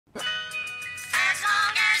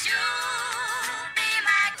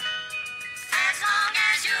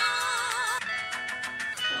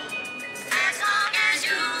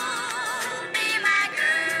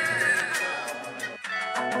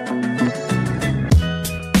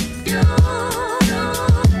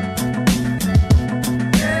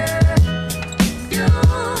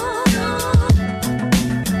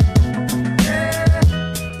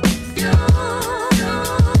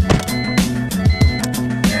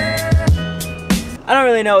I don't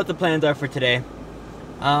really know what the plans are for today.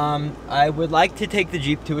 I would like to take the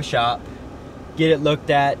Jeep to a shop, get it looked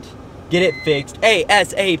at, get it fixed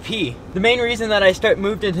ASAP. The main reason that I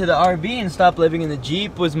moved into the RV and stopped living in the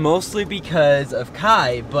Jeep was mostly because of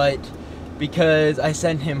Kai, but because I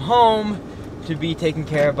sent him home to be taken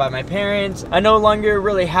care of by my parents, I no longer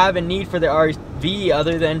really have a need for the RV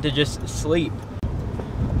other than to just sleep.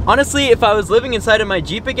 Honestly, if I was living inside of my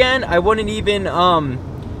Jeep again, I wouldn't even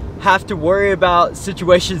have to worry about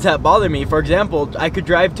situations that bother me. For example, I could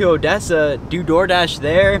drive to Odessa, do DoorDash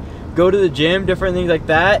there, go to the gym, different things like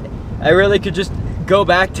that. I really could just go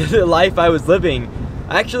back to the life I was living.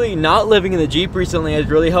 Actually, not living in the Jeep recently has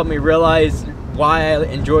really helped me realize why I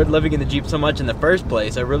enjoyed living in the Jeep so much in the first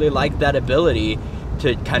place. I really liked that ability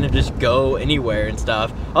to kind of just go anywhere and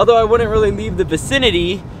stuff. Although I wouldn't really leave the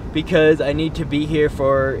vicinity because I need to be here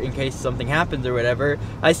for in case something happens or whatever.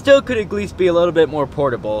 I still could at least be a little bit more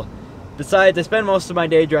portable. Besides, I spend most of my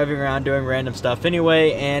day driving around doing random stuff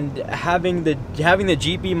anyway, and having the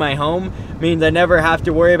Jeep be my home means I never have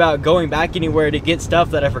to worry about going back anywhere to get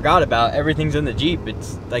stuff that I forgot about. Everything's in the Jeep.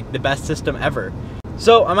 It's like the best system ever.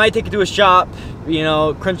 So I might take it to a shop, you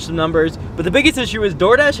know, crunch some numbers. But the biggest issue is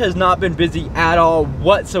DoorDash has not been busy at all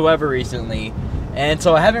whatsoever recently. And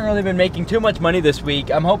so I haven't really been making too much money this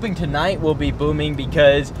week. I'm hoping tonight will be booming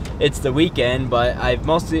because it's the weekend, but I've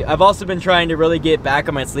also been trying to really get back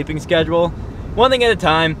on my sleeping schedule. One thing at a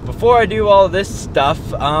time. Before I do all this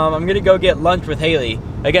stuff, I'm gonna go get lunch with Haley.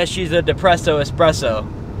 I guess she's a depresso espresso,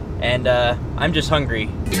 and I'm just hungry.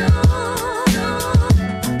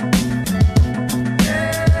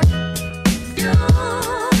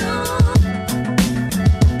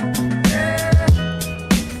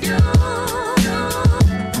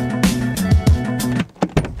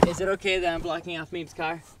 Is it okay that I'm blocking off Meem's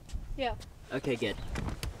car? Yeah. Okay, good.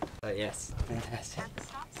 Yes, fantastic.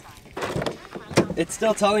 It's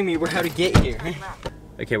still telling me how to get here.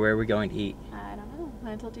 Okay, where are we going to eat? I don't know.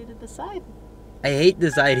 I told you to decide. I hate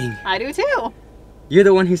deciding. I do too. You're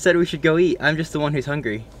the one who said we should go eat. I'm just the one who's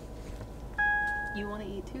hungry. You want to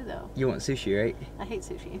eat too, though. You want sushi, right? I hate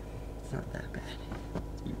sushi. It's not that bad.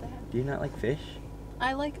 Do you not like fish?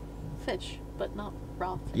 I like fish, but not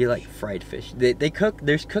raw fish. You like fried fish. They cook,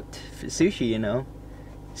 there's cooked sushi, you know.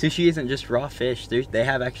 Sushi isn't just raw fish. They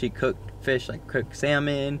have actually cooked fish, like cooked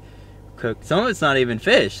salmon, some of it's not even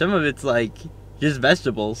fish. Some of it's like just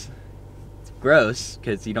vegetables. It's gross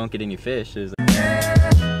because you don't get any fish.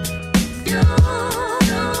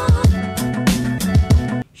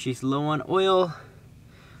 She's low on oil.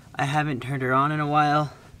 I haven't turned her on in a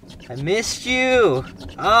while. I missed you.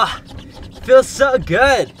 Ah, feels so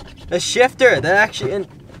good. A shifter that actually,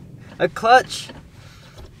 a clutch.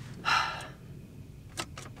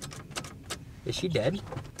 Is she dead?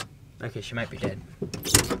 Okay, she might be dead.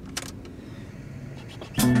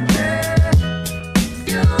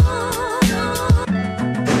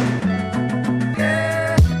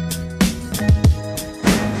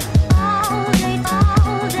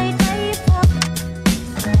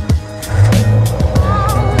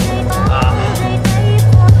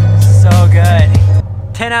 So good.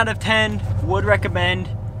 10 out of 10, would recommend.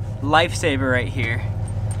 Lifesaver right here.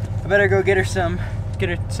 I better go get her some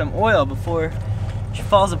oil before she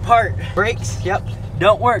falls apart. Brakes, yep,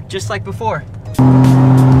 don't work, just like before.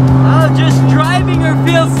 Oh, just driving her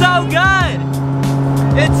feels so good.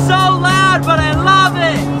 It's so loud, but I love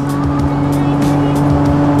it.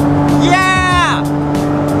 Yeah,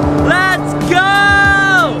 let's go.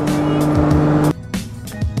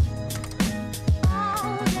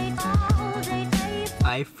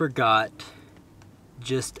 I forgot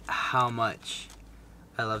just how much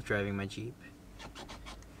I love driving my Jeep.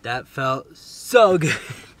 That felt so good.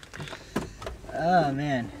 Oh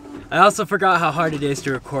man. I also forgot how hard it is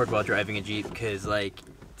to record while driving a Jeep because like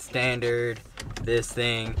standard, this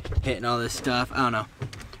thing, hitting all this stuff, I don't know.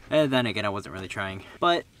 And then again, I wasn't really trying.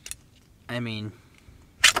 But, I mean,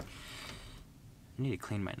 I need to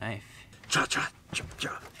clean my knife.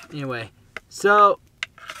 Anyway, so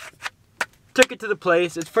took it to the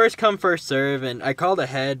place. It's first come, first serve, and I called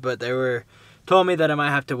ahead, but they told me that I might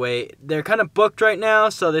have to wait. They're kind of booked right now,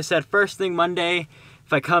 so they said first thing Monday,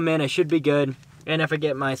 if I come in, I should be good. And if I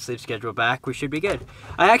get my sleep schedule back, we should be good.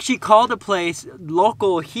 I actually called a place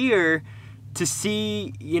local here to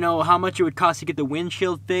see, you know, how much it would cost to get the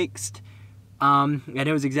windshield fixed. And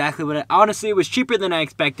it was exactly what honestly, it was cheaper than I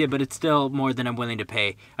expected, but it's still more than I'm willing to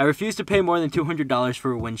pay. I refuse to pay more than $200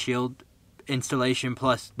 for a windshield installation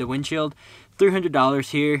plus the windshield. $300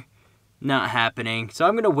 here, not happening. So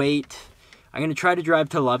I'm going to wait. I'm going to try to drive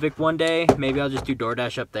to Lubbock one day. Maybe I'll just do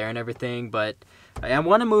DoorDash up there and everything, but I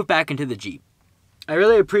want to move back into the Jeep. I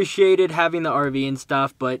really appreciated having the RV and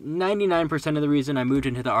stuff, but 99% of the reason I moved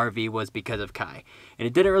into the RV was because of Kai. And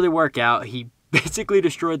it didn't really work out. He basically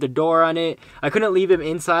destroyed the door on it. I couldn't leave him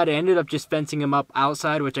inside. I ended up just fencing him up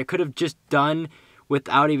outside, which I could have just done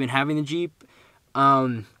without even having the Jeep.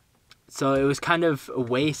 So it was kind of a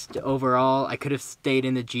waste overall. I could have stayed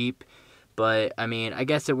in the Jeep, but I mean, I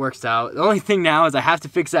guess it works out. The only thing now is I have to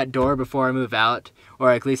fix that door before I move out, or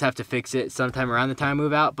I at least have to fix it sometime around the time I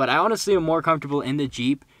move out. But I honestly am more comfortable in the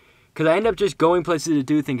Jeep because I end up just going places to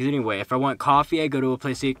do things anyway. If I want coffee, I go to a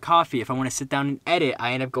place to get coffee. If I want to sit down and edit,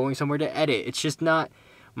 I end up going somewhere to edit. It's just not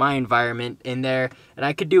my environment in there, and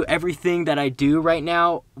I could do everything that I do right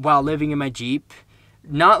now while living in my Jeep.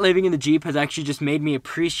 Not living in the Jeep has actually just made me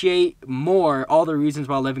appreciate more all the reasons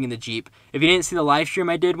while living in the Jeep. If you didn't see the live stream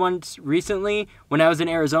I did once recently, when I was in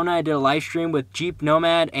Arizona, I did a live stream with Jeep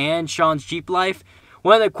Nomad and Sean's Jeep Life.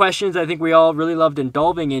 One of the questions I think we all really loved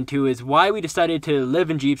delving into is why we decided to live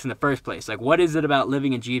in Jeeps in the first place. Like, what is it about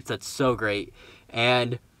living in Jeeps that's so great?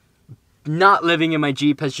 And not living in my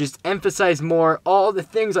Jeep has just emphasized more all the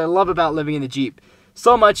things I love about living in the Jeep.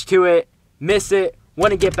 So much to it. Miss it.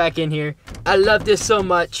 Want to get back in here. I love this so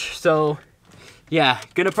much. So yeah,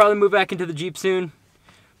 gonna probably move back into the Jeep soon.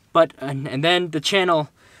 But and then the channel,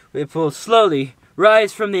 it will slowly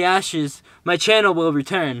rise from the ashes. My channel will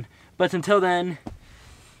return. But until then,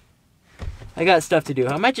 I got stuff to do.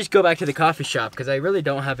 I might just go back to the coffee shop because I really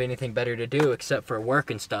don't have anything better to do except for work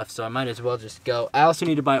and stuff. So I might as well just go. I also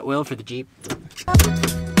need to buy oil for the Jeep.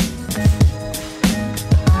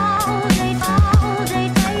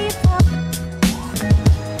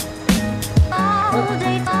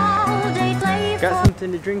 Got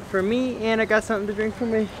something to drink for me, and I got something to drink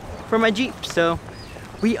for my Jeep, so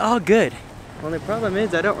we all good. Only problem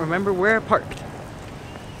is I don't remember where I parked.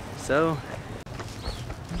 So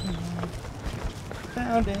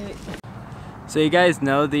found it. So you guys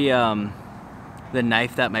know the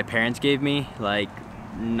knife that my parents gave me like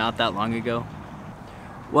not that long ago?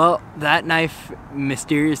 Well, that knife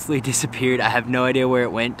mysteriously disappeared. I have no idea where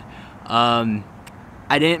it went.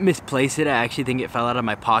 I didn't misplace it. I actually think it fell out of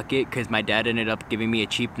my pocket because my dad ended up giving me a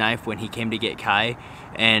cheap knife when he came to get Kai,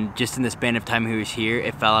 and just in the span of time he was here,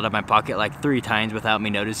 it fell out of my pocket like 3 times without me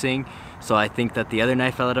noticing. So I think that the other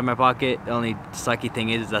knife fell out of my pocket. The only sucky thing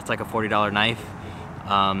is that's like a $40 knife.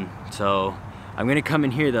 So I'm gonna come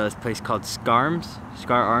in here though, this place called Scar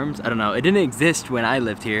Arms. I don't know, it didn't exist when I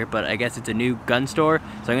lived here, but I guess it's a new gun store.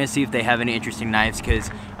 So I'm gonna see if they have any interesting knives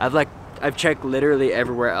because I've checked literally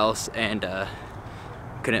everywhere else and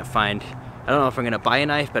couldn't find. I don't know if I'm gonna buy a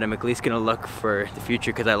knife, but I'm at least gonna look for the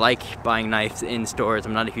future because I like buying knives in stores.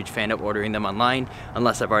 I'm not a huge fan of ordering them online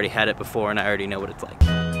unless I've already had it before and I already know what it's like.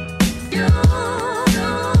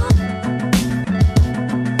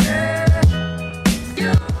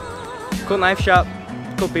 Cool knife shop,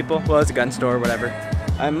 cool people. Well, it's a gun store, whatever.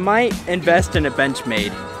 I might invest in a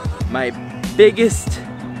Benchmade. My biggest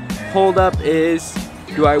holdup is,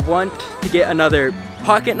 do I want to get another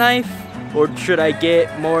pocket knife? Or should I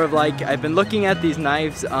get more of like, I've been looking at these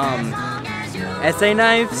knives, SA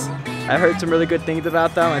knives. I heard some really good things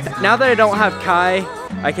about them. Now that I don't have Kai,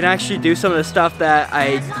 I can actually do some of the stuff that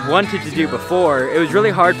I wanted to do before. It was really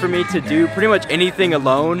hard for me to do pretty much anything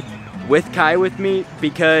alone with Kai with me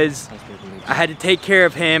because I had to take care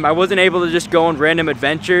of him. I wasn't able to just go on random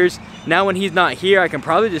adventures. Now when he's not here, I can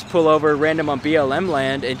probably just pull over random on BLM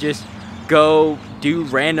land and just go do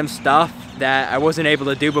random stuff that I wasn't able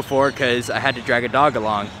to do before because I had to drag a dog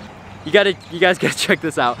along. You guys gotta check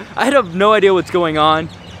this out. I have no idea what's going on,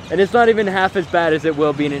 and it's not even half as bad as it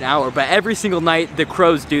will be in an hour, but every single night the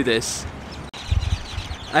crows do this.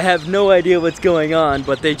 I have no idea what's going on,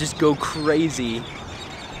 but they just go crazy.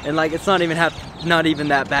 And like, it's not even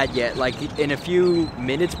that bad yet. Like in a few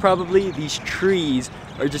minutes probably, these trees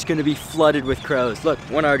are just gonna be flooded with crows. Look,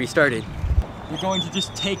 one already started. We're going to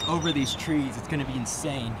just take over these trees. It's gonna be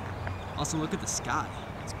insane. Also, look at the sky.